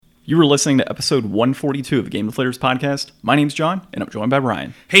You were listening to episode 142 of the Game Deflators podcast. My name's John, and I'm joined by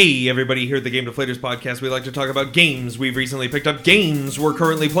Ryan. Hey, everybody, here at the Game Deflators podcast, we like to talk about games we've recently picked up, games we're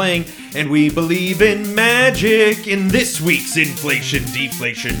currently playing, and we believe in magic in this week's Inflation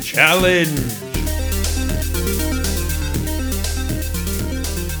Deflation Challenge.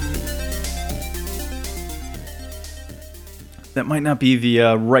 That might not be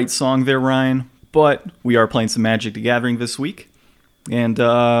the right song there, Ryan, but we are playing some Magic the Gathering this week. And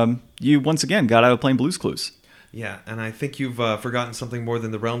you, once again, got out of playing Blue's Clues. Yeah, and I think you've forgotten something more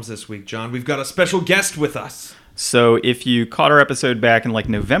than the realms this week, John. We've got a special guest with us. So if you caught our episode back in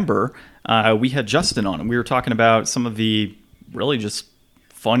November, we had Justin on, and we were talking about some of the really just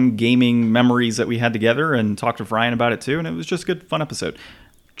fun gaming memories that we had together and talked with Ryan about it too, and it was just a good, fun episode.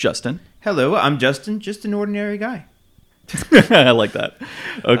 Justin. Hello, I'm Justin, just an ordinary guy. I like that.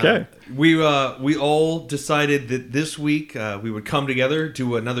 Okay. We all decided that this week we would come together,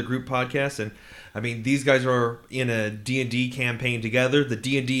 do another group podcast, and I mean, these guys are in a D&D campaign together. The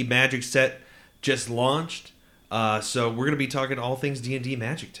D&D Magic set just launched, so we're going to be talking all things D&D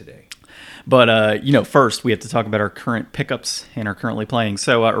Magic today. But, first we have to talk about our current pickups and our currently playing.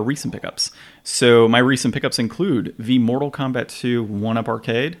 So, our recent pickups. So, my recent pickups include the Mortal Kombat 2 1-Up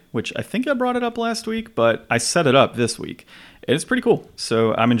Arcade, which I think I brought it up last week, but I set it up this week. It's pretty cool,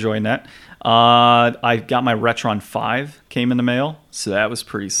 so I'm enjoying that. I got my Retron 5, came in the mail, so that was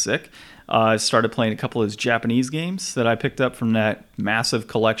pretty sick. I started playing a couple of those Japanese games that I picked up from that massive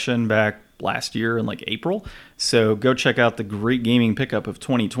collection back last year in April. So go check out the Great Gaming Pickup of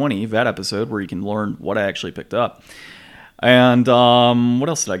 2020, that episode, where you can learn what I actually picked up. And what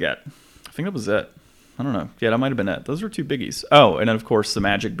else did I get? I think that was it. I don't know. Yeah, that might have been it. Those were two biggies. Oh, and then, of course, the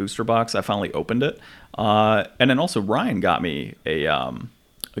Magic Booster Box. I finally opened it. And then also Ryan got me a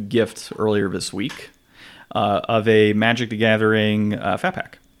gift earlier this week of a Magic the Gathering Fat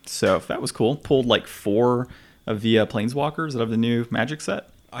Pack. So that was cool. Pulled 4 of the Planeswalkers out of the new Magic set.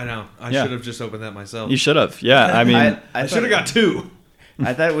 I know. I should have just opened that myself. You should have. Yeah, I mean... I should have got 2.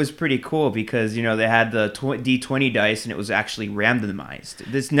 I thought it was pretty cool because, they had the D20 dice and it was actually randomized.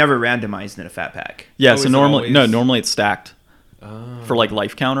 This never randomized in a Fat Pack. Yeah, so normally it's stacked for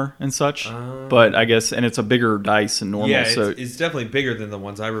life counter and such. But I guess, and it's a bigger dice than normal. Yeah, so it's definitely bigger than the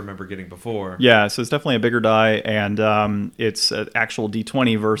ones I remember getting before. Yeah, so it's definitely a bigger die, and it's an actual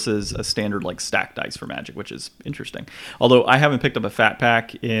D20 versus a standard stacked dice for Magic, which is interesting. Although I haven't picked up a Fat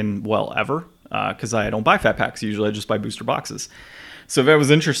Pack in, ever, because I don't buy Fat Packs usually. I just buy booster boxes. So that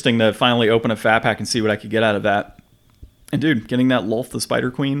was interesting to finally open a Fat Pack and see what I could get out of that. And dude, getting that Lulth the Spider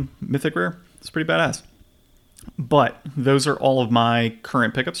Queen Mythic Rare, it's pretty badass. But those are all of my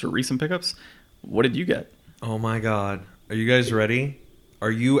current pickups or recent pickups. What did you get? Oh my God. Are you guys ready? Are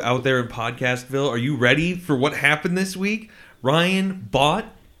you out there in Podcastville? Are you ready for what happened this week? Ryan bought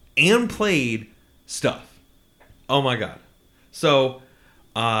and played stuff. Oh my God. So,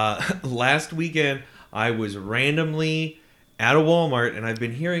 last weekend, I was randomly at a Walmart, and I've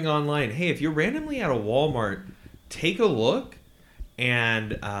been hearing online, hey, if you're randomly at a Walmart, take a look,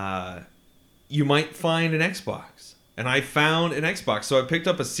 and you might find an Xbox. And I found an Xbox. So I picked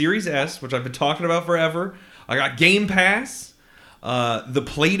up a Series S, which I've been talking about forever. I got Game Pass. The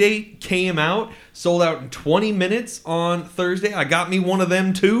Playdate came out, sold out in 20 minutes on Thursday. I got me one of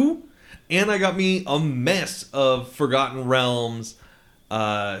them too. And I got me a mess of Forgotten Realms,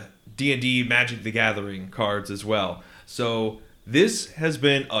 D&D Magic the Gathering cards as well. So this has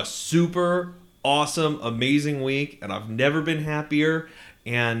been a super awesome, amazing week, and I've never been happier.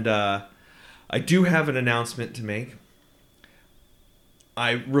 And I do have an announcement to make.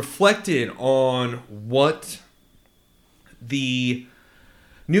 I reflected on what the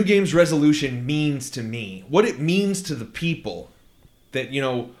New Games Resolution means to me, what it means to the people, that,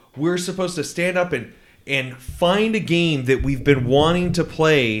 we're supposed to stand up and find a game that we've been wanting to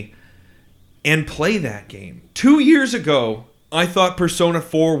play and play that game. 2 years ago, I thought Persona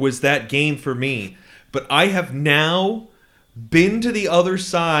 4 was that game for me, but I have now been to the other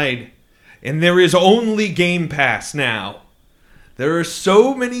side, and there is only Game Pass now. There are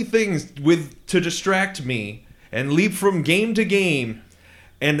so many things to distract me and leap from game to game.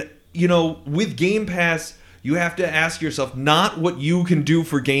 And, with Game Pass, you have to ask yourself not what you can do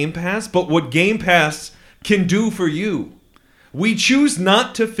for Game Pass, but what Game Pass can do for you. We choose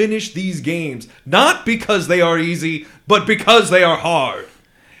not to finish these games, not because they are easy, but because they are hard.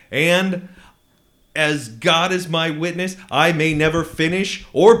 And as God is my witness, I may never finish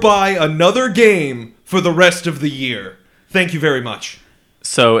or buy another game for the rest of the year. Thank you very much.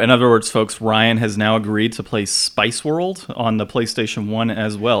 So, in other words, folks, Ryan has now agreed to play Spice World on the PlayStation 1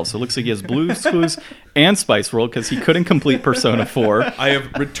 as well. So, it looks like he has Blue's Clues and Spice World because he couldn't complete Persona 4. I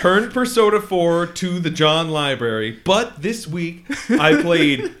have returned Persona 4 to the John Library, but this week I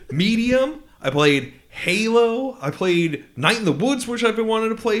played Medium, I played Halo, I played Night in the Woods, which I've been wanting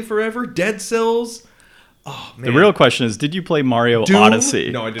to play forever, Dead Cells. Oh, man. The real question is, did you play Mario Doom?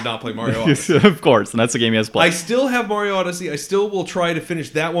 Odyssey? No, I did not play Mario Odyssey. Of course, and that's the game he has played. I still have Mario Odyssey. I still will try to finish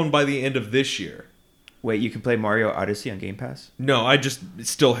that one by the end of this year. Wait, you can play Mario Odyssey on Game Pass? No, I just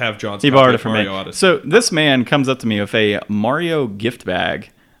still have John's He copy borrowed it of from me. Mario Odyssey. So this man comes up to me with a Mario gift bag,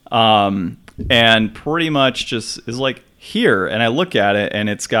 and pretty much just is like, here. And I look at it, and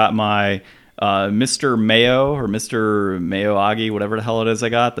it's got my Mr. Mayo or Mr. Mayo-Agi, whatever the hell it is I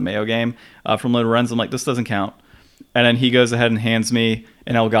got, the Mayo game from Lorenz. I'm like, this doesn't count. And then he goes ahead and hands me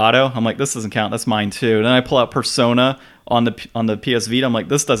an Elgato. I'm like, this doesn't count. That's mine too. And then I pull out Persona on the PS Vita. I'm like,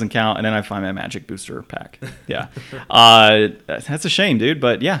 this doesn't count. And then I find my Magic Booster pack. Yeah, that's a shame, dude.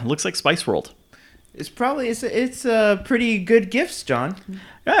 But yeah, it looks like Spice World. It's pretty good gifts, John.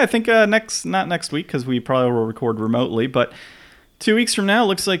 Yeah, I think not next week because we probably will record remotely, but 2 weeks from now,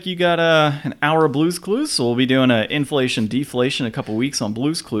 looks like you got an hour of Blues Clues, so we'll be doing an inflation deflation a couple weeks on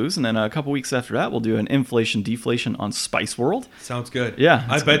Blues Clues, and then a couple weeks after that, we'll do an inflation deflation on Spice World. Sounds good. Yeah,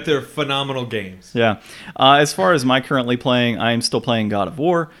 I bet they're phenomenal games. Yeah. As far as my currently playing, I am still playing God of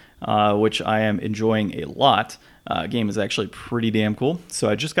War, which I am enjoying a lot. Game is actually pretty damn cool. So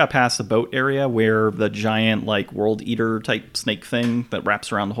I just got past the boat area where the giant like world eater type snake thing that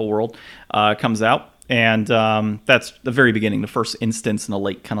wraps around the whole world comes out. And that's the very beginning, the first instance in the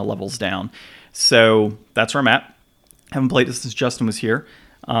lake kind of levels down. So that's where I'm at. Haven't played it since Justin was here.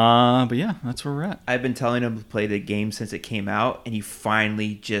 But yeah, that's where we're at. I've been telling him to play the game since it came out, and he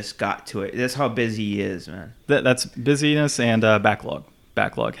finally just got to it. That's how busy he is, man. That's busyness and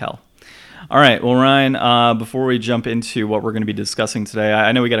backlog hell. All right, well, Ryan, before we jump into what we're going to be discussing today,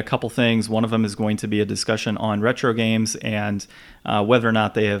 I know we got a couple things. One of them is going to be a discussion on retro games and whether or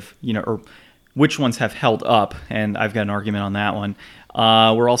not they have, or which ones have held up, and I've got an argument on that one.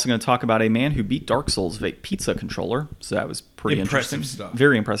 We're also going to talk about a man who beat Dark Souls with a pizza controller, so that was pretty impressive interesting. Stuff.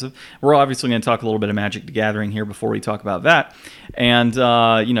 Very impressive. We're obviously going to talk a little bit of Magic the Gathering here before we talk about that, and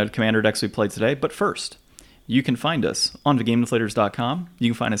the Commander decks we played today. But first, you can find us on thegamedeflators.com.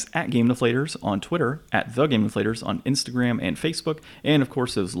 You can find us at Game Deflators on Twitter, at The Game Deflators on Instagram and Facebook, and of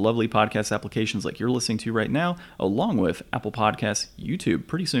course those lovely podcast applications like you're listening to right now, along with Apple Podcasts, YouTube,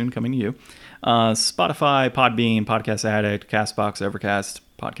 pretty soon coming to you, Spotify, Podbean, Podcast Addict, CastBox, Overcast,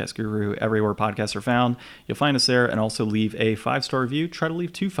 Podcast Guru, everywhere podcasts are found. You'll find us there, and also leave a 5-star review. Try to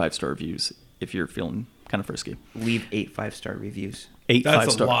leave 2 5-star reviews if you're feeling kind of frisky. Leave 8 5-star reviews. 8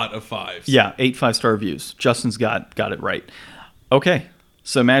 That's 5-star. a lot of 5s. Yeah, 8 5-star reviews. Justin's got it right. Okay,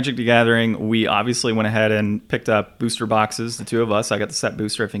 so Magic the Gathering, we obviously went ahead and picked up booster boxes, the two of us. I got the set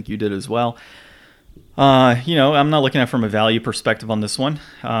booster. I think you did as well. I'm not looking at it from a value perspective on this one.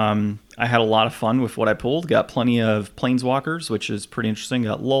 I had a lot of fun with what I pulled. Got plenty of Planeswalkers, which is pretty interesting.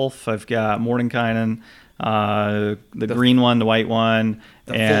 Got Lulf. I've got Mordenkainen, the green one, the white one.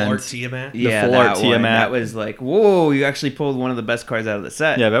 The and full art Tiamat. Yeah, full that art one. Tiamat. That was like, whoa, you actually pulled one of the best cards out of the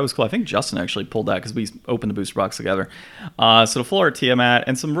set. Yeah, that was cool. I think Justin actually pulled that because we opened the booster box together. So the full art Tiamat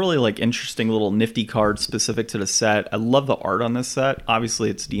and some really like interesting little nifty cards specific to the set. I love the art on this set. Obviously,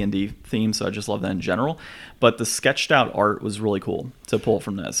 it's D&D theme, so I just love that in general. But the sketched out art was really cool to pull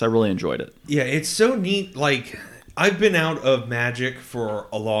from this. I really enjoyed it. Yeah, it's so neat. Like, I've been out of Magic for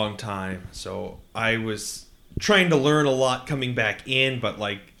a long time, so I was trying to learn a lot coming back in, but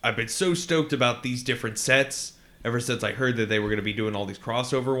like I've been so stoked about these different sets ever since I heard that they were going to be doing all these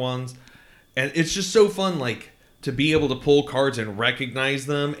crossover ones. And it's just so fun, like, to be able to pull cards and recognize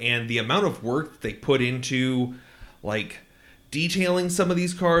them, and the amount of work that they put into, like, detailing some of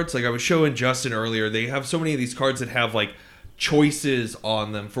these cards. Like I was showing Justin earlier, they have so many of these cards that have like choices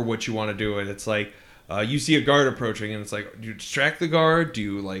on them for what you want to do. And it's like, you see a guard approaching and it's like, do you distract the guard? Do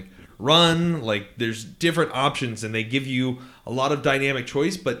you like run? Like there's different options, and they give you a lot of dynamic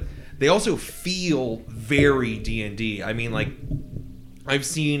choice, but they also feel very D&D. I mean, like, I've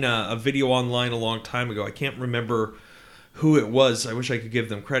seen a video online a long time ago. I can't remember who it was. I wish I could give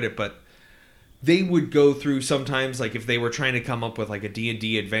them credit, but they would go through sometimes, like if they were trying to come up with like a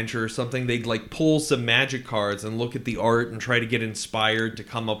D&D adventure or something, they'd like pull some Magic cards and look at the art and try to get inspired to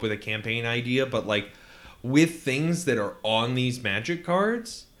come up with a campaign idea. But like with things that are on these Magic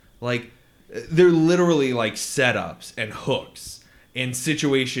cards, like they're literally like setups and hooks and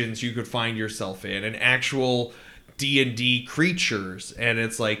situations you could find yourself in, and actual D&D creatures. And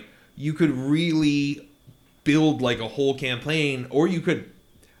it's like you could really build like a whole campaign, or you could,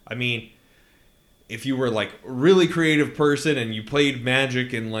 I mean, if you were like a really creative person and you played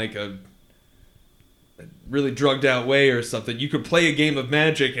Magic in like a really drugged out way or something, you could play a game of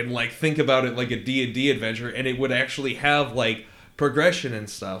Magic and like think about it like a D&D adventure, and it would actually have like progression and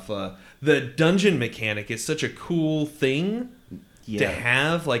stuff. The dungeon mechanic is such a cool thing to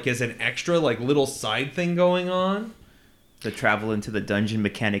have like as an extra like little side thing going on. The travel into the dungeon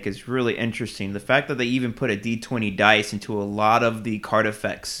mechanic is really interesting. The fact that they even put a D20 dice into a lot of the card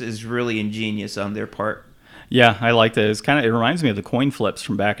effects is really ingenious on their part. Yeah, I liked it. It reminds me of the coin flips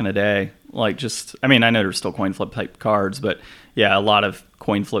from back in the day. Like I know there's still coin flip type cards, but yeah, a lot of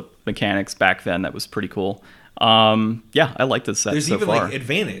coin flip mechanics back then. That was pretty cool. Yeah, I like this set. There's so even far. like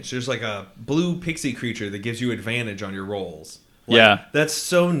advantage. There's like a blue pixie creature that gives you advantage on your rolls. Like, yeah, that's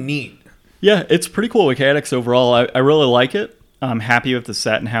so neat. Yeah, it's pretty cool mechanics overall. I really like it. I'm happy with the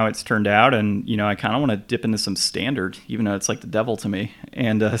set and how it's turned out, and I kind of want to dip into some standard, even though it's like the devil to me,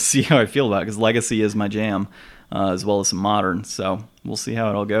 and see how I feel about it, because Legacy is my jam, as well as some modern. So we'll see how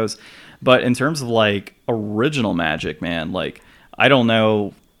it all goes. But in terms of like original Magic, man, like I don't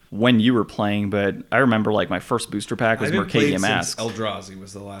know when you were playing, but I remember like my first booster pack was Mercadian Masks. Eldrazi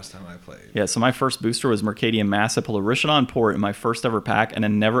was the last time I played. Yeah, so my first booster was Mercadian Masks. I pulled a Rishodon Port in my first ever pack, and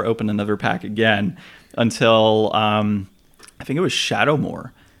then never opened another pack again until I think it was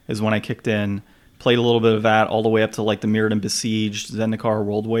Shadowmoor is when I kicked in, played a little bit of that all the way up to like the Mirrodin Besieged, Zendikar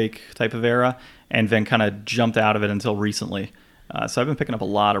Worldwake type of era, and then kind of jumped out of it until recently. So I've been picking up a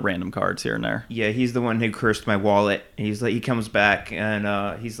lot of random cards here and there. Yeah, he's the one who cursed my wallet. He's like, he comes back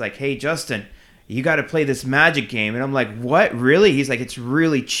and he's like, "Hey, Justin, you got to play this Magic game." And I'm like, "What? Really?" He's like, "It's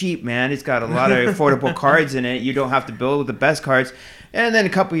really cheap, man. It's got a lot of affordable cards in it. You don't have to build with the best cards." And then a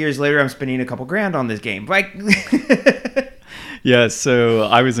couple years later, I'm spending a couple grand on this game. Like, yeah. So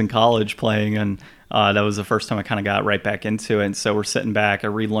I was in college playing, and that was the first time I kind of got right back into it. And so we're sitting back. I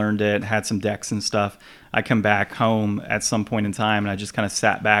relearned it, had some decks and stuff. I come back home at some point in time, and I just kind of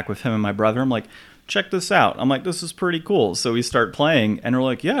sat back with him and my brother. I'm like, "Check this out." I'm like, "This is pretty cool." So we start playing, and we're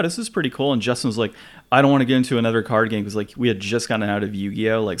like, "Yeah, this is pretty cool." And Justin was like, "I don't want to get into another card game," because like we had just gotten out of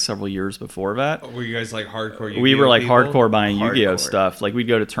Yu-Gi-Oh! Like several years before that. Oh, were you guys like hardcore Yu-Gi-Oh? We were like people? hardcore buying Yu-Gi-Oh! Hardcore. stuff. Like we'd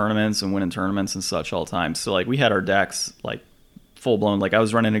go to tournaments and win in tournaments and such all the time. So like we had our decks like full blown. Like I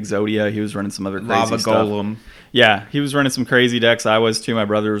was running Exodia, he was running some other crazy Lava stuff. Golem. Yeah, he was running some crazy decks. I was too. My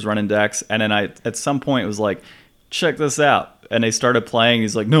brother was running decks, and then I at some point was like, "Check this out." And they started playing.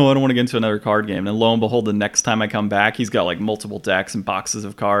 He's like, "No, I don't want to get into another card game." And lo and behold, the next time I come back, he's got like multiple decks and boxes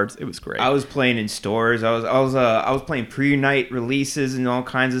of cards. It was great. I was playing in stores. I was playing pre-night releases and all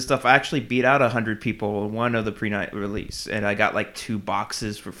kinds of stuff. I actually beat out 100 people in one of the pre-night release, and I got like 2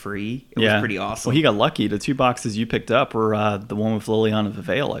 boxes for free. It was pretty awesome. Well, he got lucky. The 2 boxes you picked up were the one with Liliana of the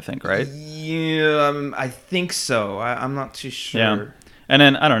Veil, I think, right? Yeah, I think so. I'm not too sure. Yeah. And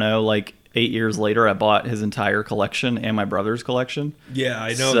then I don't know, like 8 years later, I bought his entire collection and my brother's collection. Yeah, I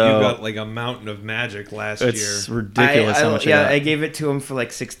know So- you got like a mountain of Magic last It's year. ridiculous how much I got. I gave it to him for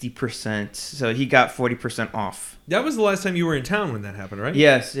like 60%, so he got 40% off. That was the last time you were in town when that happened, right?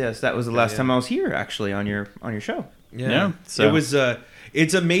 Yes, that was the last Yeah. time I was here actually on your show. Yeah, so- it was.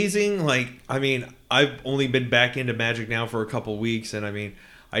 It's amazing. Like, I mean, I've only been back into Magic now for a couple weeks, and I mean,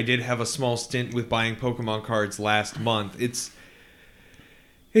 I did have a small stint with buying Pokemon cards last month.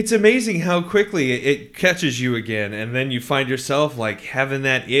 It's amazing how quickly it catches you again, and then you find yourself like having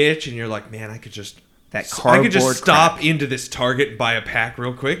that itch, and you're like, "Man, I could just stop crack. into this Target and buy a pack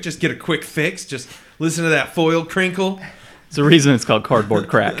real quick, just get a quick fix, just listen to that foil crinkle." It's the reason it's called Cardboard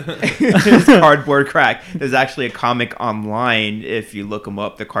Crack. It's Cardboard Crack. There's actually a comic online if you look them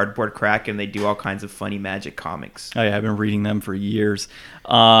up, the Cardboard Crack, and they do all kinds of funny Magic comics. Oh yeah, I've been reading them for years.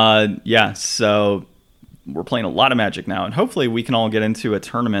 Yeah, so we're playing a lot of Magic now, and hopefully we can all get into a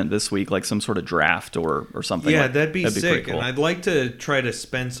tournament this week, like some sort of draft or something. Yeah, like, that'd be pretty sick. cool. And I'd like to try to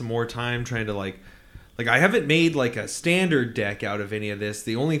spend some more time trying to like I haven't made like a standard deck out of any of this.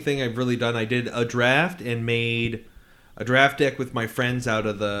 The only thing I've really done, I did a draft and made a draft deck with my friends out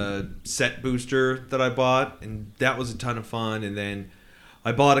of the set booster that I bought, and that was a ton of fun. And then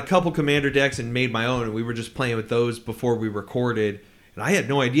I bought a couple commander decks and made my own, and we were just playing with those before we recorded. And I had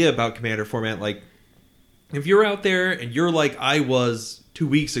no idea about commander format. Like, if you're out there and you're like I was 2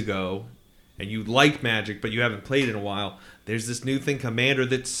 weeks ago, and you like Magic but you haven't played in a while, there's this new thing, Commander,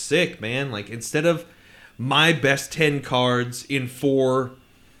 that's sick, man. Like, instead of my best 10 cards in 4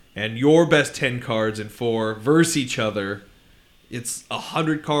 and your best 10 cards in 4 versus each other, it's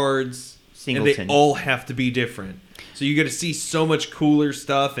 100 cards, Singleton. and they all have to be different. So you get to see so much cooler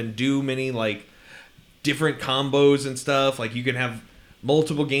stuff and do many like different combos and stuff. Like, you can have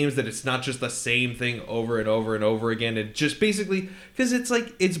multiple games, that it's not just the same thing over and over and over again. It just basically, because it's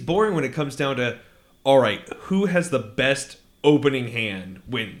like, it's boring when it comes down to, all right, who has the best opening hand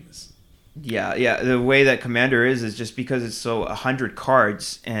wins. Yeah. The way that Commander is just because it's so 100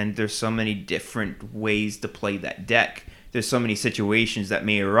 cards and there's so many different ways to play that deck. There's so many situations that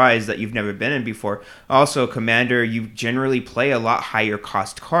may arise that you've never been in before. Also, Commander, you generally play a lot higher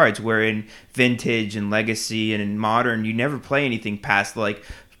cost cards, where in Vintage and Legacy and in Modern, you never play anything past like,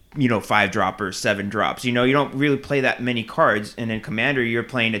 5 droppers, 7 drops. You don't really play that many cards. And in Commander, you're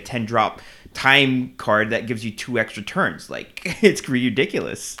playing a 10 drop time card that gives you 2 extra turns. Like, it's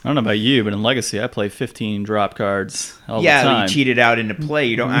ridiculous. I don't know about you, but in Legacy, I play 15 drop cards all the time. Yeah, you cheat it out into play.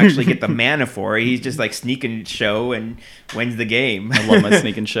 You don't actually get the mana for it. He's just like sneak and show and wins the game. I love my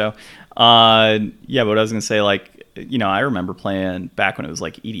sneak and show. Yeah, but what I was going to say, like, I remember playing back when it was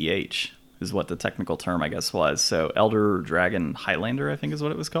like EDH is what the technical term, I guess, was. So Elder Dragon Highlander, I think is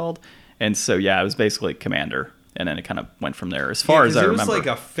what it was called. And so, yeah, it was basically Commander. And then it kind of went from there, as far as I remember. It was like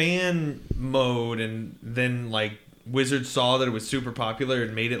a fan mode, and then like Wizards saw that it was super popular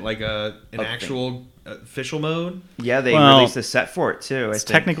and made it like an actual official mode. Yeah, they released a set for it too. It's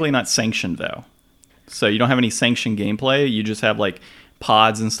technically not sanctioned though, so you don't have any sanctioned gameplay. You just have like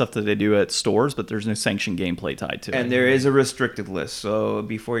pods and stuff that they do at stores, but there's no sanctioned gameplay tied to it. And there is a restricted list, so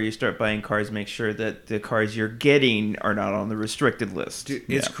before you start buying cards, make sure that the cards you're getting are not on the restricted list. Dude,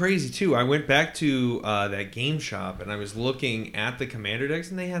 it's crazy too. I went back to that game shop and I was looking at the Commander decks,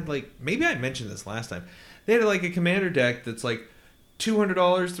 and they had like, maybe I mentioned this last time, they had like a Commander deck that's like $200,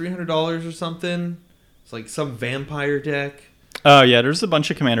 $300 or something. It's like some vampire deck. Oh yeah, there's a bunch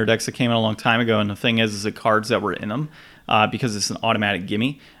of Commander decks that came out a long time ago, and the thing is the cards that were in them, because it's an automatic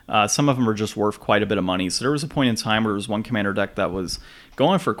gimme, some of them are just worth quite a bit of money. So there was a point in time where there was one Commander deck that was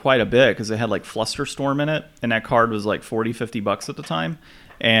going for quite a bit because it had like Flusterstorm in it, and that card was like $40-$50 at the time.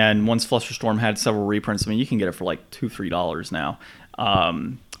 And once Flusterstorm had several reprints, I mean, you can get it for like $2-$3 now,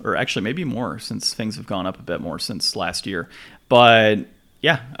 or actually maybe more, since things have gone up a bit more since last year. But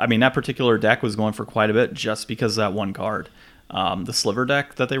yeah, I mean, that particular deck was going for quite a bit just because of that one card. The Sliver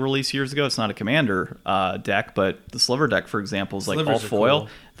deck that they released years ago, it's not a Commander deck, but the Sliver deck, for example, is like Slivers all foil. cool.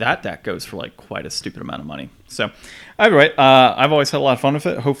 That deck goes for like quite a stupid amount of money. So, anyway, I've always had a lot of fun with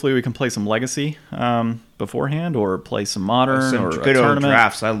it. Hopefully we can play some Legacy beforehand, or play some Modern, or good a old tournament.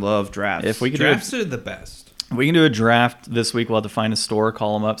 drafts. I love drafts. If we can Drafts are the best. we can do a draft this week. We'll have to find a store,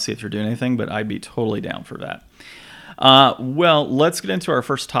 call them up, see if they're doing anything, but I'd be totally down for that. Well, let's get into our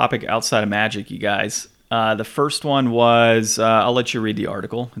first topic outside of Magic, you guys. The first one was, I'll let you read the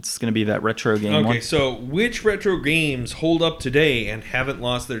article. It's going to be that retro game one. Okay, so which retro games hold up today and haven't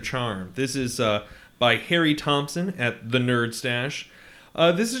lost their charm? This is by Harry Thompson at the Nerd Stash.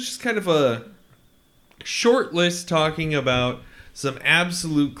 This is just kind of a short list talking about some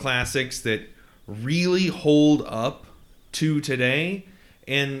absolute classics that really hold up to today.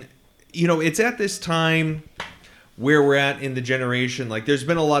 And, it's at this time where we're at in the generation. Like, there's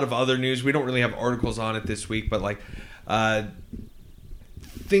been a lot of other news. We don't really have articles on it this week, but like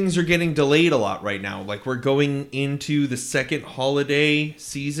things are getting delayed a lot right now. Like, we're going into the second holiday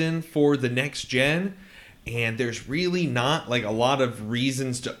season for the next gen, and there's really not like a lot of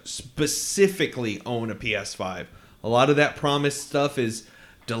reasons to specifically own a PS5. A lot of that promised stuff is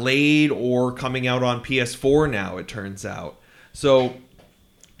delayed or coming out on PS4 now, it turns out. So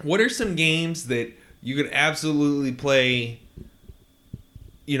what are some games that you could absolutely play,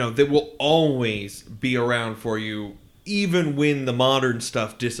 that will always be around for you, even when the modern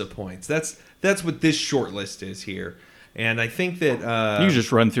stuff disappoints? That's what this short list is here. And I think that... you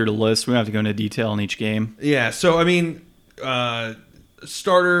just run through the list. We don't have to go into detail on each game. Yeah, so, I mean,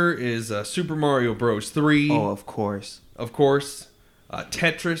 starter is Super Mario Bros. 3. Oh, of course. Of course.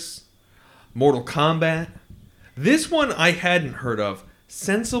 Tetris. Mortal Kombat. This one I hadn't heard of.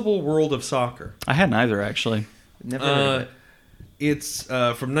 Sensible World of Soccer. I hadn't either, actually. Never heard of it. It's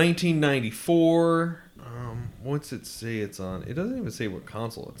from 1994. What's it say it's on? It doesn't even say what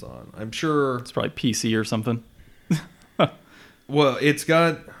console it's on. I'm sure... It's probably PC or something. Well, it's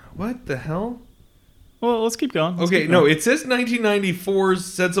got... What the hell? Well, let's keep going. Okay, no, it says 1994's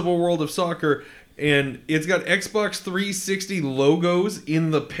Sensible World of Soccer, and it's got Xbox 360 logos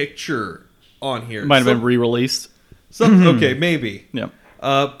in the picture on here. Might have been re-released. Okay, maybe. Yeah.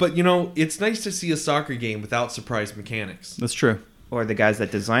 But, it's nice to see a soccer game without surprise mechanics. That's true. Or the guys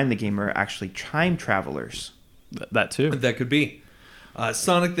that designed the game are actually time travelers. That too. That could be.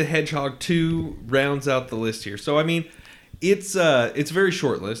 Sonic the Hedgehog 2 rounds out the list here. So, I mean, it's a very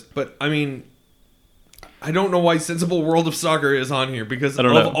short list, but, I mean, I don't know why Sensible World of Soccer is on here, because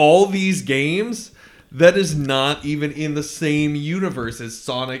of all these games, that is not even in the same universe as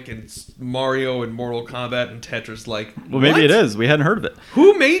Sonic and Mario and Mortal Kombat and Tetris. Like, well, maybe it is. We hadn't heard of it.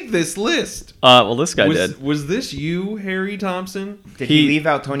 Who made this list? Well, this guy did. Was this you, Harry Thompson? Did he leave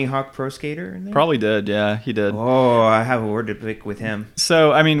out Tony Hawk Pro Skater in there? Probably did. Yeah, he did. Oh, I have a word to pick with him.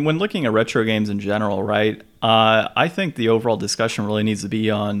 So, I mean, when looking at retro games in general, right, I think the overall discussion really needs to be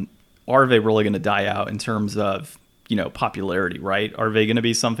on, are they really going to die out in terms of, popularity, right? Are they going to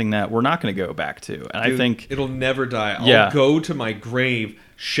be something that we're not going to go back to? And Dude, I think it'll never die. Yeah. I'll go to my grave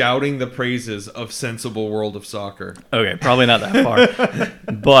shouting the praises of Sensible World of Soccer. Okay, probably not that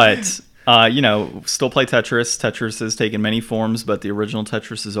far. But, still play Tetris. Tetris has taken many forms, but the original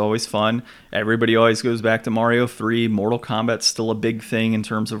Tetris is always fun. Everybody always goes back to Mario 3. Mortal Kombat's still a big thing in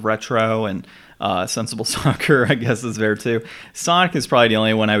terms of retro, and Sensible Soccer, I guess, is there too. Sonic is probably the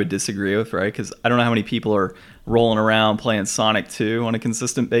only one I would disagree with, right? Because I don't know how many people are rolling around playing Sonic 2 on a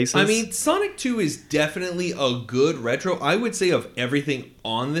consistent basis. I mean, Sonic 2 is definitely a good retro. I would say of everything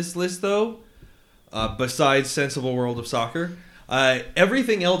on this list, though, besides Sensible World of Soccer,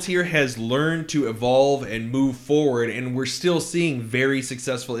 everything else here has learned to evolve and move forward, and we're still seeing very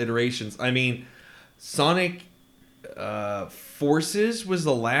successful iterations. I mean, Sonic Forces was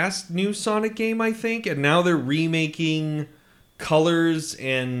the last new Sonic game, I think, and now they're remaking Colors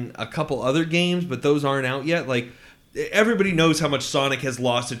and a couple other games, but those aren't out yet. Like, everybody knows how much Sonic has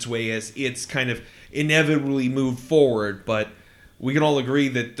lost its way as it's kind of inevitably moved forward, but we can all agree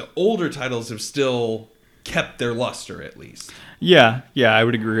that the older titles have still kept their luster, at least. Yeah, I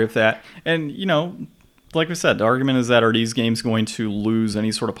would agree with that. And, like we said, the argument is that are these games going to lose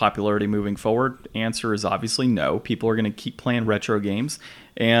any sort of popularity moving forward? Answer is obviously no. People are going to keep playing retro games.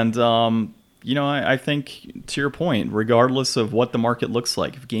 And, I think, to your point, regardless of what the market looks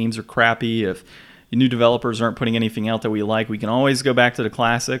like, if games are crappy, if new developers aren't putting anything out that we like, we can always go back to the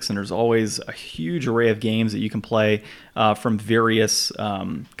classics, and there's always a huge array of games that you can play from various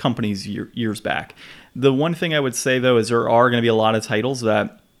companies years back. The one thing I would say, though, is there are going to be a lot of titles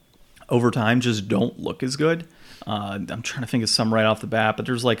that over time just don't look as good. I'm trying to think of some right off the bat, but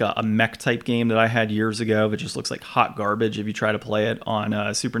there's like a mech type game that I had years ago that just looks like hot garbage if you try to play it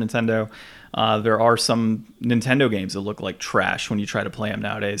on Super Nintendo. There are some Nintendo games that look like trash when you try to play them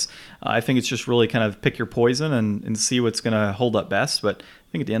nowadays. I think it's just really kind of pick your poison and see what's going to hold up best. But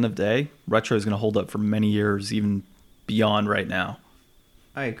I think at the end of the day, retro is going to hold up for many years, even beyond right now.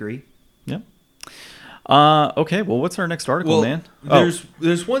 I agree. Yep. Okay, well, what's our next article, man?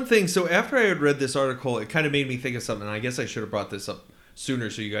 There's one thing. So after I had read this article, it kind of made me think of something. I guess I should have brought this up sooner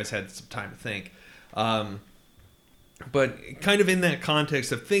so you guys had some time to think. But kind of in that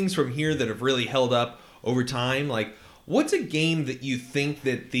context of things from here that have really held up over time, like, what's a game that you think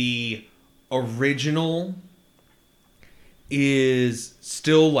that the original is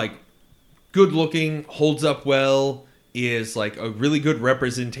still, like, good looking, holds up well, is like a really good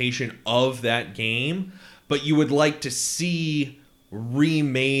representation of that game, but you would like to see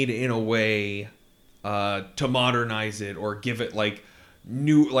remade in a way to modernize it or give it like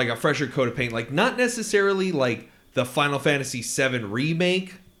new, like a fresher coat of paint, like not necessarily like the Final Fantasy VII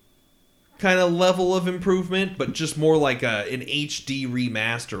remake kind of level of improvement, but just more like an HD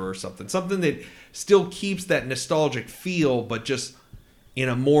remaster or something that still keeps that nostalgic feel, but just in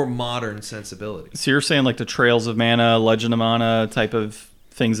a more modern sensibility. So you're saying like the Trails of Mana, Legend of Mana type of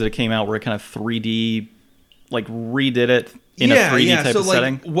things that came out where it kind of 3D, like redid it in a 3D type of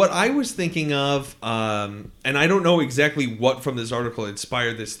setting? What I was thinking of, and I don't know exactly what from this article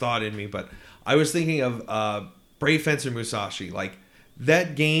inspired this thought in me, but I was thinking of Brave Fencer Musashi. Like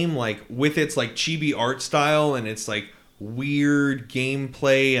that game, like with its like chibi art style and its like weird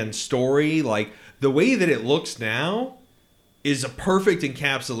gameplay and story, like the way that it looks now is a perfect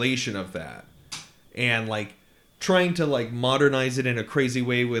encapsulation of that. And like trying to like modernize it in a crazy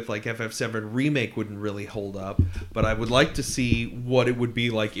way with like FF7 Remake wouldn't really hold up, but I would like to see what it would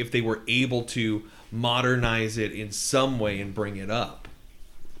be like if they were able to modernize it in some way and bring it up.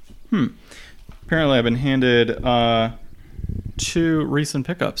 Apparently I've been handed 2 recent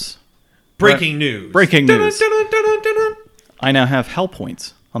pickups. Breaking news. Breaking news. Dun, dun, dun, dun, dun, dun. I now have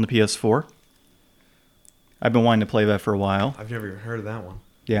Hellpoint on the PS4. I've been wanting to play that for a while. I've never even heard of that one.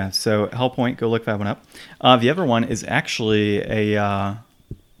 Yeah, so Hellpoint, go look that one up. The other one is actually a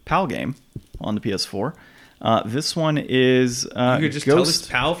PAL game on the PS4. This one is you could just tell this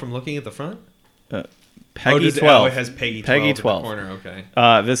PAL from looking at the front? Peggy 12. Oh, it has Peggy 12 Peggy 12. in the corner,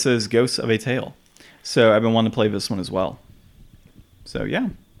 okay. This is Ghosts of a Tale. So I've been wanting to play this one as well. So yeah,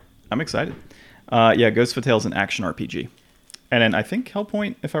 I'm excited. Ghosts of a Tale is an action RPG. And then I think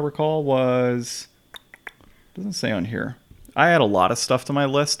Hellpoint, if I recall, was... doesn't say on here. I add a lot of stuff to my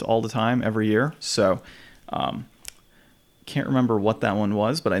list all the time, every year. So, can't remember what that one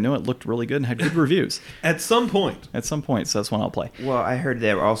was, but I know it looked really good and had good reviews. At some point. So that's one I'll play. Well, I heard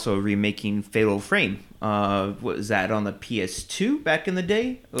they were also remaking Fatal Frame. What was that, on the PS2 back in the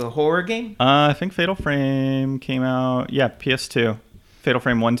day? A horror game? I think Fatal Frame came out, PS2. Fatal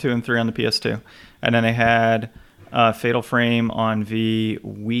Frame 1, 2, and 3 on the PS2. And then they had Fatal Frame on the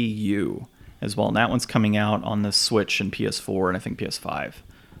Wii U as well. And that one's coming out on the Switch and PS4 and I think PS5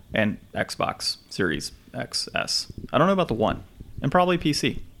 and Xbox Series XS. I don't know about the one, and probably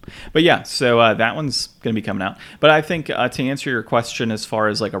PC. But yeah, so that one's going to be coming out. But I think to answer your question as far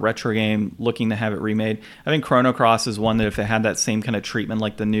as like a retro game looking to have it remade, I think Chrono Cross is one that if it had that same kind of treatment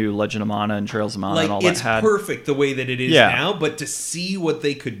like the new Legend of Mana and Trails of Mana Like, and all that it's had. perfect the way that it is now, but to see what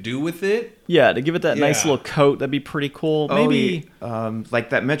they could do with it. Yeah, to give it that nice Yeah. little coat, that'd be pretty cool. Maybe. Like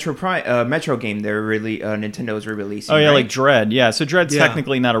that Metro game they're really Nintendo's releasing. Oh yeah, right? like Dread. Yeah, so Dread's Yeah.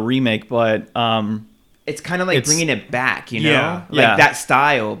 technically not a remake, but it's kind of like bringing it back, you know? Yeah. Like that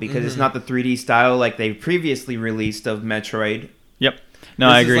style, because it's not the 3D style like they previously released of Metroid. yep. No,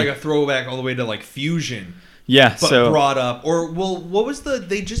 This I is agree. like a throwback all the way to like Fusion. Yeah, But so brought up, what was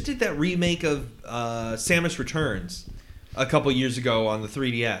they just did that remake of Samus Returns a couple years ago on the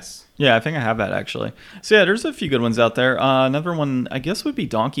 3DS. yeah, I think I have that actually. So yeah, there's a few good ones out there. Another one, I guess, would be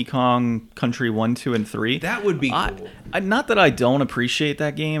Donkey Kong Country 1, 2, and 3. That would be cool. Not that I don't appreciate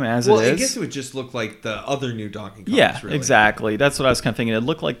that game as Well, it is. I guess it would just look like the other new Donkey Kongs. Yeah, really. exactly. That's what I was kind of thinking. It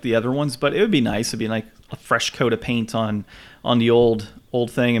looked like the other ones, but it would be nice. It'd be like a fresh coat of paint on the old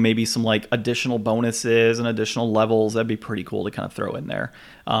thing, and maybe some like additional bonuses and additional levels. That'd be pretty cool to kind of throw in there.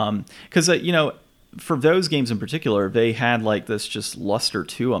 Because for those games in particular, they had like this just luster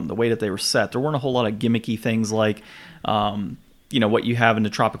to them. The way that they were set, there weren't a whole lot of gimmicky things like what you have in the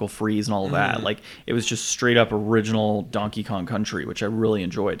Tropical Freeze and all of that. Like, it was just straight up original Donkey Kong Country, which I really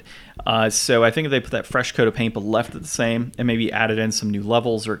enjoyed. So I think if they put that fresh coat of paint but left it the same and maybe added in some new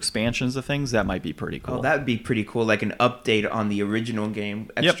levels or expansions of things, that might be pretty cool. Oh, that would be pretty cool. Like an update on the original game.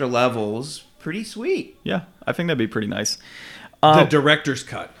 Extra levels. Pretty sweet. Yeah, I think that'd be pretty nice. The director's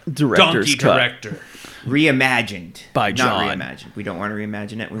cut. Director's Donkey cut. Director. Reimagined. By John. Not reimagined. We don't want to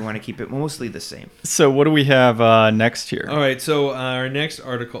reimagine it. We want to keep it mostly the same. So what do we have next here? All right, so our next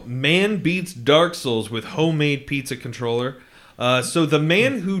article: Man beats Dark Souls with homemade pizza controller. So the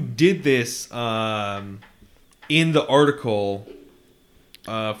man who did this in the article,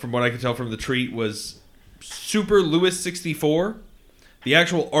 from what I can tell from the tweet, was Super Lewis 64. The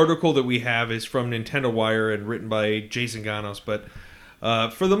actual article that we have is from Nintendo Wire and written by Jason Ganos, but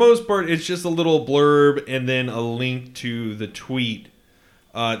for the most part, it's just a little blurb and then a link to the tweet.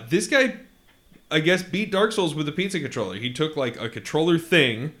 This guy, I guess, beat Dark Souls with a pizza controller. He took like a controller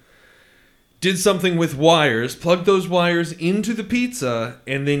thing, did something with wires, plugged those wires into the pizza,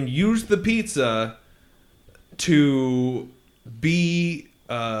 and then used the pizza to be,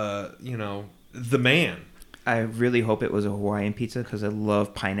 the man. I really hope it was a Hawaiian pizza because I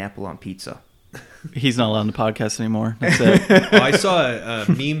love pineapple on pizza. He's not allowed on the podcast anymore. That's it. I saw a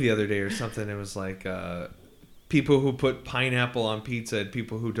meme the other day or something. It was like people who put pineapple on pizza and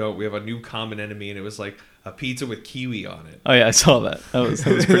people who don't. We have a new common enemy, and it was like a pizza with kiwi on it. Oh yeah, I saw that. That was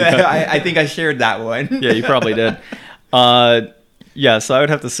pretty good. I think I shared that one. Yeah, you probably did. Yeah, so I would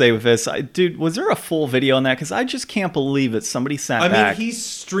have to say with this, dude, was there a full video on that? Because I just can't believe that somebody sat back. I mean, he's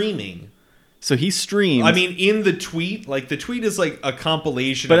streaming. So he streamed. I mean, in the tweet, like the tweet is like a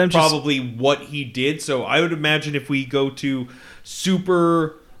compilation But of I'm just- probably what he did. So I would imagine if we go to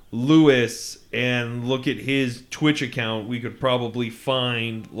Super Lewis and look at his Twitch account, we could probably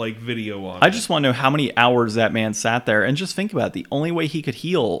find like video on it. I just want to know how many hours that man sat there. And just think about it. The only way he could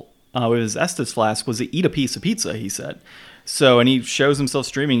heal with his Estus flask was to eat a piece of pizza, he said. So, and he shows himself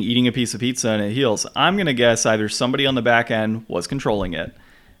streaming, eating a piece of pizza, and it heals. I'm going to guess either somebody on the back end was controlling it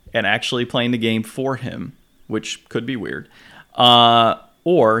and actually playing the game for him, which could be weird,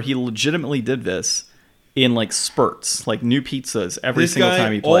 or he legitimately did this in like spurts, like new pizzas every single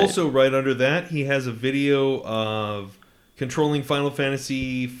time he played. Also, right under that, he has a video of controlling Final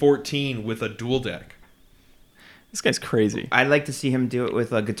Fantasy 14 with a dual deck. This guy's crazy. I'd like to see him do it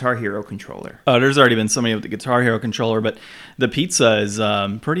with a Guitar Hero controller. Oh, there's already been somebody with the Guitar Hero controller, but the pizza is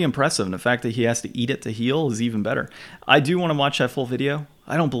pretty impressive. And the fact that he has to eat it to heal is even better. I do want to watch that full video.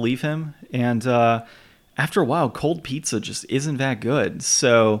 I don't believe him. And after a while, cold pizza just isn't that good.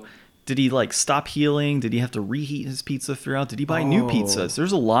 So did he like stop healing? Did he have to reheat his pizza throughout? Did he buy new pizzas?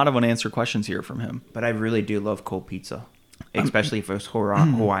 There's a lot of unanswered questions here from him. But I really do love cold pizza, especially if it's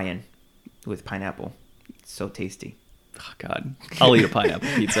Hawaiian with pineapple. It's so tasty. Oh, God. I'll eat a pineapple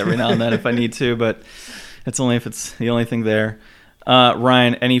pizza every now and then if I need to, but It's only if it's the only thing there.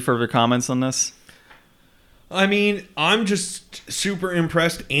 Ryan, any further comments on this? I mean, I'm just super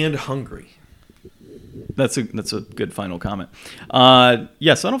impressed and hungry. That's a good final comment. So I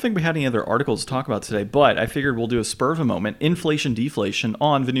don't think we had any other articles to talk about today, but I figured we'll do a spur of a moment, inflation deflation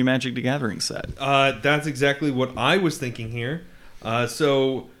on the new Magic the Gathering set. That's exactly what I was thinking here. We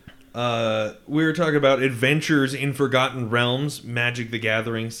were talking about Adventures in Forgotten Realms Magic the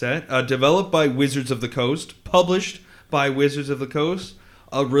Gathering set, developed by Wizards of the Coast, published by Wizards of the Coast,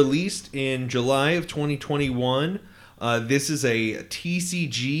 released in July of 2021. This is a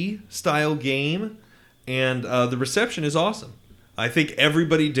TCG style game. And the reception is awesome. I think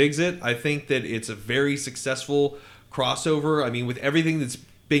everybody digs it. I think that it's a very successful crossover. I mean, with everything that's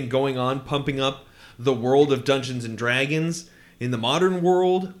been going on, pumping up the world of Dungeons and Dragons in the modern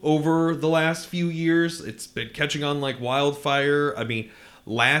world over the last few years, it's been catching on like wildfire. I mean,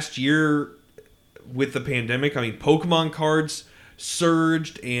 last year with the pandemic, Pokemon cards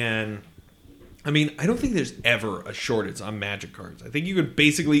surged, and I don't think there's ever a shortage on Magic cards. I think you could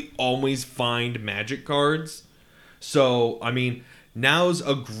basically always find Magic cards. So, now's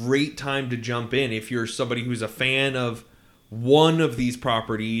a great time to jump in if you're somebody who's a fan of one of these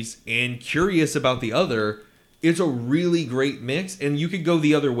properties and curious about the other. It's a really great mix, and you could go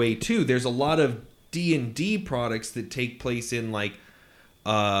the other way too. There's a lot of D&D products that take place in like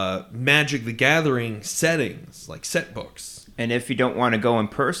Magic the Gathering settings, like set books. And if you don't want to go in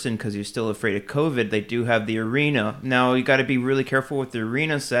person because you're still afraid of COVID, they do have the arena. Now, you got to be really careful with the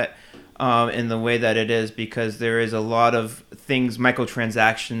arena set in the way that it is, because there is a lot of things,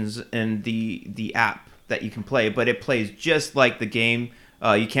 microtransactions in the app that you can play, but it plays just like the game.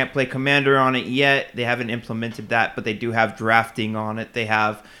 You can't play Commander on it yet. They haven't implemented that, but they do have drafting on it. They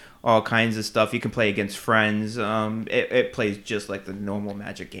have all kinds of stuff. You can play against friends. It plays just like the normal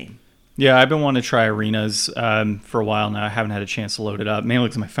Magic game. Yeah, I've been wanting to try arenas for a while now. I haven't had a chance to load it up, mainly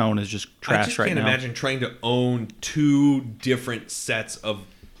because my phone is just trash right now. I just can't imagine trying to own two different sets of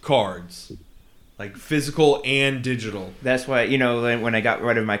cards, like physical and digital. That's why, when I got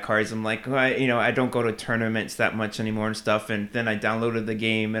rid of my cards, I'm like, I don't go to tournaments that much anymore and stuff. And then I downloaded the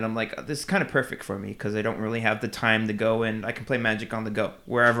game, and I'm like, this is kind of perfect for me because I don't really have the time to go, and I can play Magic on the go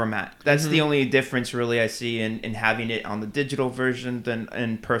wherever I'm at. That's the only difference really I see in having it on the digital version than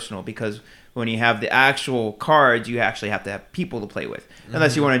in personal, because when you have the actual cards, you actually have to have people to play with,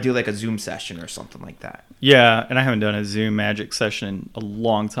 unless you want to do like a Zoom session or something like that. Yeah, and I haven't done a Zoom Magic session in a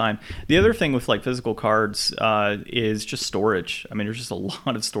long time. The other thing with like physical cards is just storage. There's just a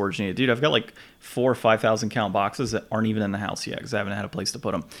lot of storage needed. Dude, I've got like 4,000 or 5,000 count boxes that aren't even in the house yet because I haven't had a place to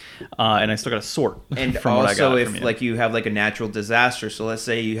put them, and I still got to sort. And from also, what I got if from you. like you have like a natural disaster, so let's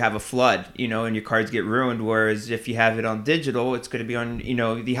say you have a flood, and your cards get ruined. Whereas if you have it on digital, it's going to be on.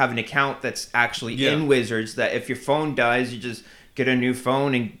 You have an account that's actually in Wizards. That if your phone dies, you just get a new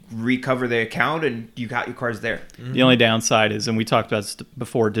phone and recover the account, and you got your cards there. The only downside is, and we talked about this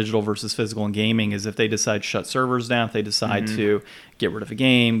before, digital versus physical in gaming, is if they decide to shut servers down, if they decide to get rid of a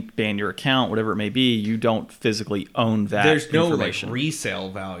game, ban your account, whatever it may be, you don't physically own that information. No resale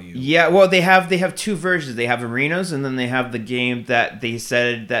value. Yeah, well, they have two versions. They have arenas, and then they have the game that they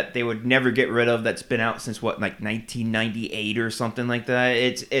said that they would never get rid of, that's been out since 1998 or something like that.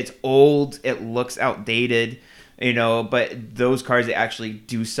 It's old, it looks outdated. But those cards, they actually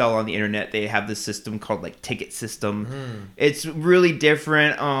do sell on the internet. They have this system called like Ticket System. It's really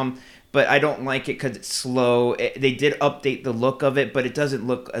different, but I don't like it because it's slow. They did update the look of it, but it doesn't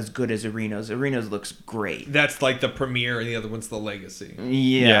look as good as Arenas. Arenas looks great. That's like the Premier, and the other one's the Legacy.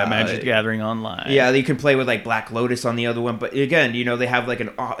 Yeah, Magic the Gathering Online. Yeah, you can play with like Black Lotus on the other one, but again, they have like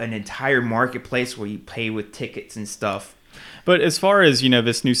an entire marketplace where you pay with tickets and stuff. But as far as,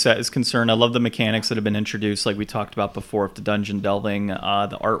 this new set is concerned, I love the mechanics that have been introduced, like we talked about before with the dungeon delving.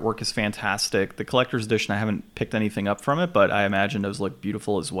 The artwork is fantastic. The collector's edition, I haven't picked anything up from it, but I imagine those look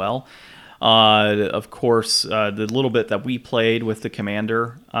beautiful as well. Of course, the little bit that we played with the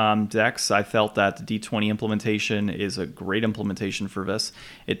Commander decks, I felt that the D20 implementation is a great implementation for this.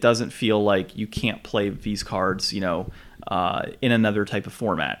 It doesn't feel like you can't play these cards, in another type of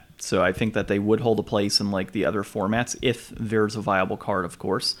format. So I think that they would hold a place in like the other formats if there's a viable card, of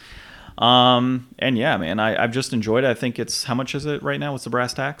course. And yeah, man, I've just enjoyed it. I think it's, how much is it right now? What's the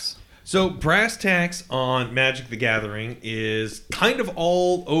brass tacks? So brass tacks on Magic the Gathering is kind of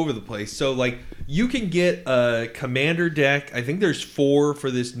all over the place. So like you can get a Commander deck. I think there's 4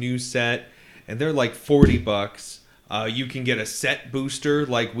 for this new set, and they're like $40. You can get a set booster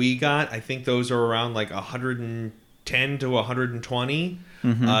like we got. I think those are around like $110 10 to 120.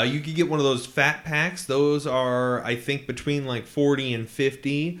 Mm-hmm. You could get one of those fat packs. Those are, I think, between like 40 and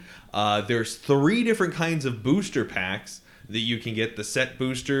 50. There's 3 different kinds of booster packs that you can get: the set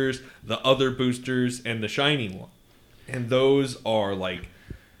boosters, the other boosters, and the shiny one. And those are like,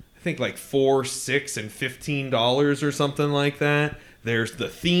 I think like $4, $6, and $15 or something like that. There's the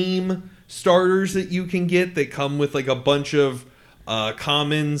theme starters that you can get that come with like a bunch of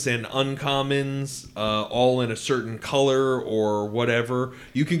commons and uncommons, all in a certain color or whatever.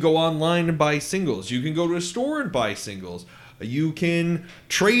 You can go online and buy singles. You can go to a store and buy singles. You can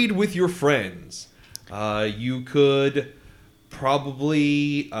trade with your friends. You could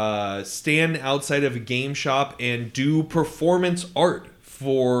probably stand outside of a game shop and do performance art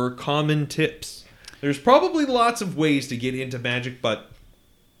for common tips. There's probably lots of ways to get into Magic, but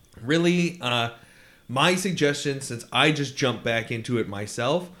really, my suggestion, since I just jumped back into it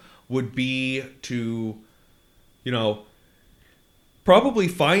myself, would be to, probably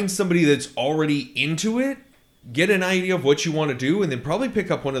find somebody that's already into it, get an idea of what you want to do, and then probably pick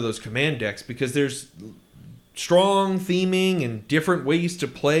up one of those command decks, because there's strong theming and different ways to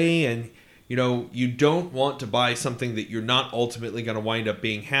play, and you don't want to buy something that you're not ultimately going to wind up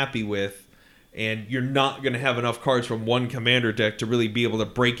being happy with, and you're not going to have enough cards from one commander deck to really be able to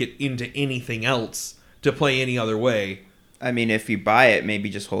break it into anything else to play any other way. I mean, if you buy it, maybe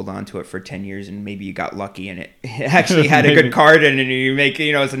just hold on to it for 10 years, and maybe you got lucky and it actually had a good card, and you make,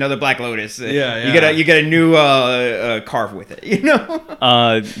 it's another Black Lotus. Yeah. You get a new carve with it,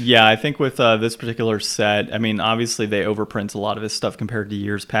 Yeah, I think with this particular set, I mean, obviously they overprint a lot of this stuff compared to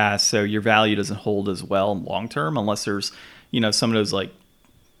years past, so your value doesn't hold as well long term unless there's, some of those like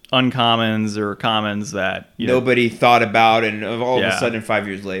uncommons or commons that nobody thought about, and all of a sudden 5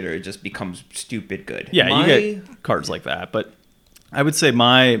 years later it just becomes stupid good. Yeah, you get cards like that. But I would say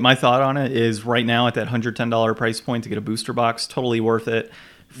my thought on it is right now at that $110 price point to get a booster box, totally worth it.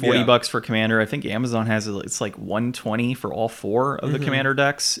 $40 for Commander. I think Amazon has it's like $120 for all 4 of the Commander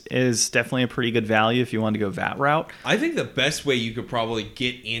decks. Is definitely a pretty good value if you want to go that route. I think the best way you could probably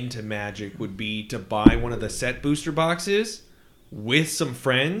get into Magic would be to buy one of the set booster boxes with some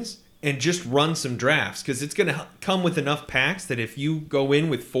friends and just run some drafts, because it's going to come with enough packs that if you go in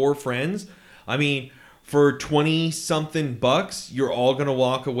with 4 friends, I mean, for 20 something bucks, you're all going to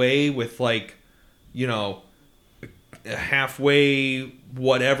walk away with like, a halfway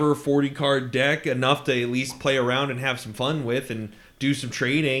whatever 40 card deck, enough to at least play around and have some fun with and do some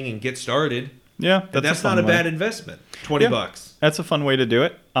trading and get started. Yeah, that's not a bad investment. $20. That's a fun way to do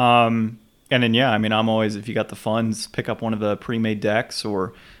it. And then, I mean, I'm always, if you got the funds, pick up one of the pre-made decks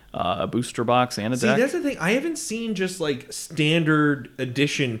or a booster box and a deck. See, that's the thing. I haven't seen just like standard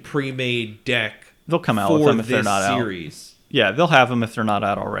edition pre-made deck. They'll come out with them if they're not series. Out. Yeah, they'll have them if they're not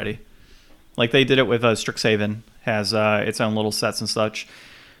out already. Like they did it with Strixhaven, has its own little sets and such.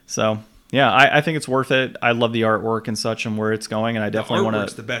 So, yeah, I think it's worth it. I love the artwork and such and where it's going, and I definitely want to. The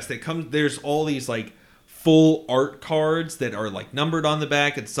artwork's the best. There's all these like full art cards that are like numbered on the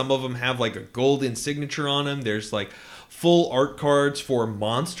back, and some of them have like a golden signature on them. There's like full art cards for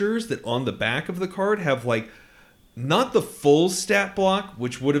monsters that on the back of the card have like not the full stat block,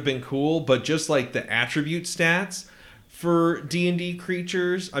 which would have been cool, but just like the attribute stats for D&D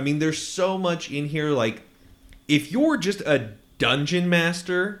creatures. I mean, there's so much in here. Like, if you're just a dungeon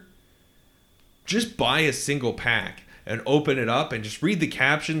master, just buy a single pack and open it up and just read the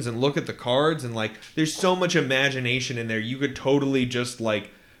captions and look at the cards, and like there's so much imagination in there. You could totally just like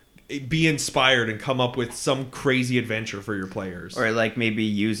be inspired and come up with some crazy adventure for your players. Or like maybe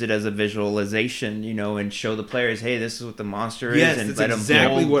use it as a visualization, and show the players, hey, this is what the monster is, yes, and that's let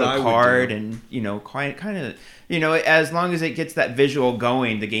exactly them what the I card, would do. and kind of as long as it gets that visual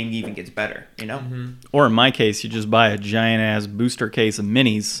going, the game even gets better. Or in my case, you just buy a giant ass booster case of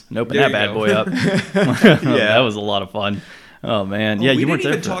minis and open There that you bad go. boy up. That was a lot of fun. Oh man, yeah, we you weren't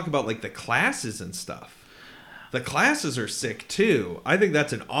didn't there. even talk about like the classes and stuff. The classes are sick too. I think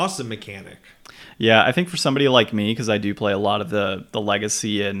that's an awesome mechanic. Yeah, I think for somebody like me, because I do play a lot of the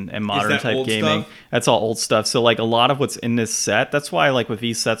legacy and modern type old gaming, stuff? that's all old stuff. So like a lot of what's in this set, that's why like with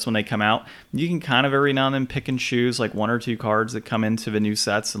these sets when they come out, you can kind of every now and then pick and choose like 1 or 2 cards that come into the new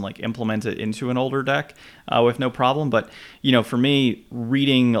sets and like implement it into an older deck with no problem. But for me,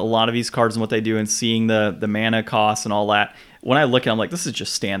 reading a lot of these cards and what they do and seeing the mana costs and all that, when I look at it, I'm like, this is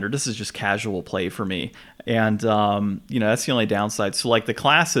just standard. This is just casual play for me. And, that's the only downside. So, like, the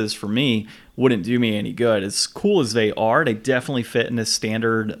classes for me wouldn't do me any good. As cool as they are, they definitely fit in this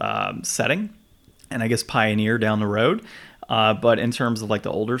standard setting and I guess Pioneer down the road. But in terms of like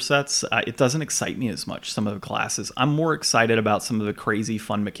the older sets, it doesn't excite me as much, some of the classes. I'm more excited about some of the crazy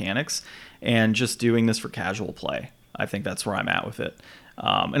fun mechanics and just doing this for casual play. I think that's where I'm at with it.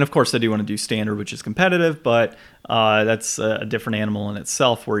 And of course, I do want to do standard, which is competitive, but that's a different animal in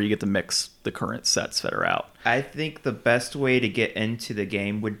itself where you get to mix the current sets that are out. I think the best way to get into the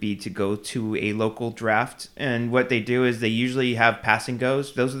game would be to go to a local draft. And what they do is they usually have pass and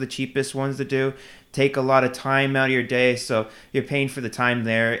goes. Those are the cheapest ones to do. Take a lot of time out of your day, so you're paying for the time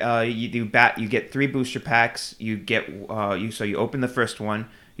there. You get 3 booster packs. You open the first one.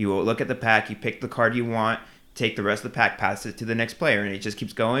 You look at the pack. You pick the card you want. Take the rest of the pack, pass it to the next player, and it just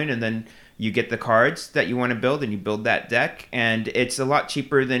keeps going. And then you get the cards that you want to build, and you build that deck. And it's a lot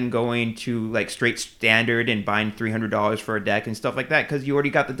cheaper than going to like straight standard and buying $300 for a deck and stuff like that, because you already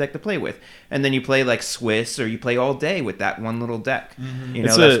got the deck to play with. And then you play like Swiss, or you play all day with that one little deck. Mm-hmm.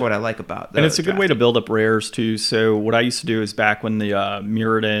 That's what I like about. And it's a good way to build up rares too. So what I used to do is back when the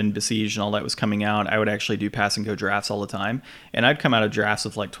Mirrodin, Besiege, and all that was coming out, I would actually do pass and go drafts all the time, and I'd come out of drafts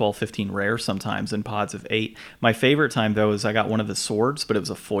with like 12, 15 rares sometimes in pods of 8. My favorite time though is I got one of the swords, but it was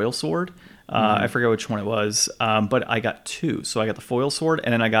a foil sword. I forget which one it was, but I got 2. So I got the foil sword,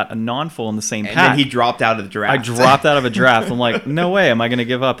 and then I got a non-foil in the same pack. And then he dropped out of the draft. I dropped out of a draft. I'm like, no way am I going to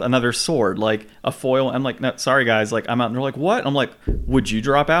give up another sword, like a foil. I'm like, no, sorry guys, like I'm out. And they're like, what? And I'm like, would you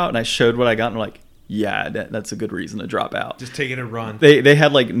drop out? And I showed what I got, and they're like, yeah, that's a good reason to drop out. Just taking a run. They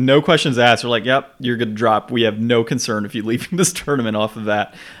had like no questions asked. They're like, yep, you're good to drop. We have no concern if you're leaving this tournament off of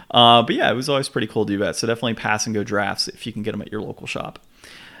that. But yeah, it was always pretty cool to do that. So definitely pass and go drafts if you can get them at your local shop.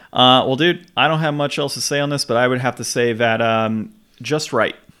 Well, dude, I don't have much else to say on this, but I would have to say that just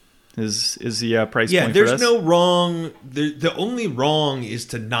right is the price point for this. Yeah, there's no wrong. The only wrong is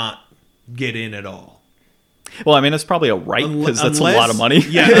to not get in at all. Well, I mean, it's probably a right because that's a lot of money.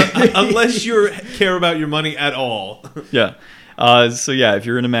 Yeah, unless you care about your money at all. Yeah. So, yeah, if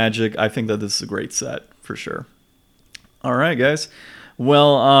you're into Magic, I think that this is a great set for sure. All right, guys.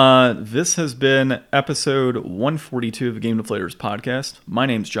 Well, this has been episode 142 of the Game Deflators podcast. My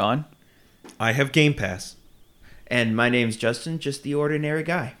name's John. I have Game Pass. And my name's Justin, just the ordinary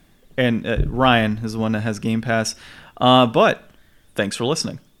guy. And Ryan is the one that has Game Pass. But thanks for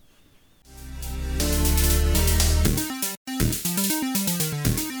listening.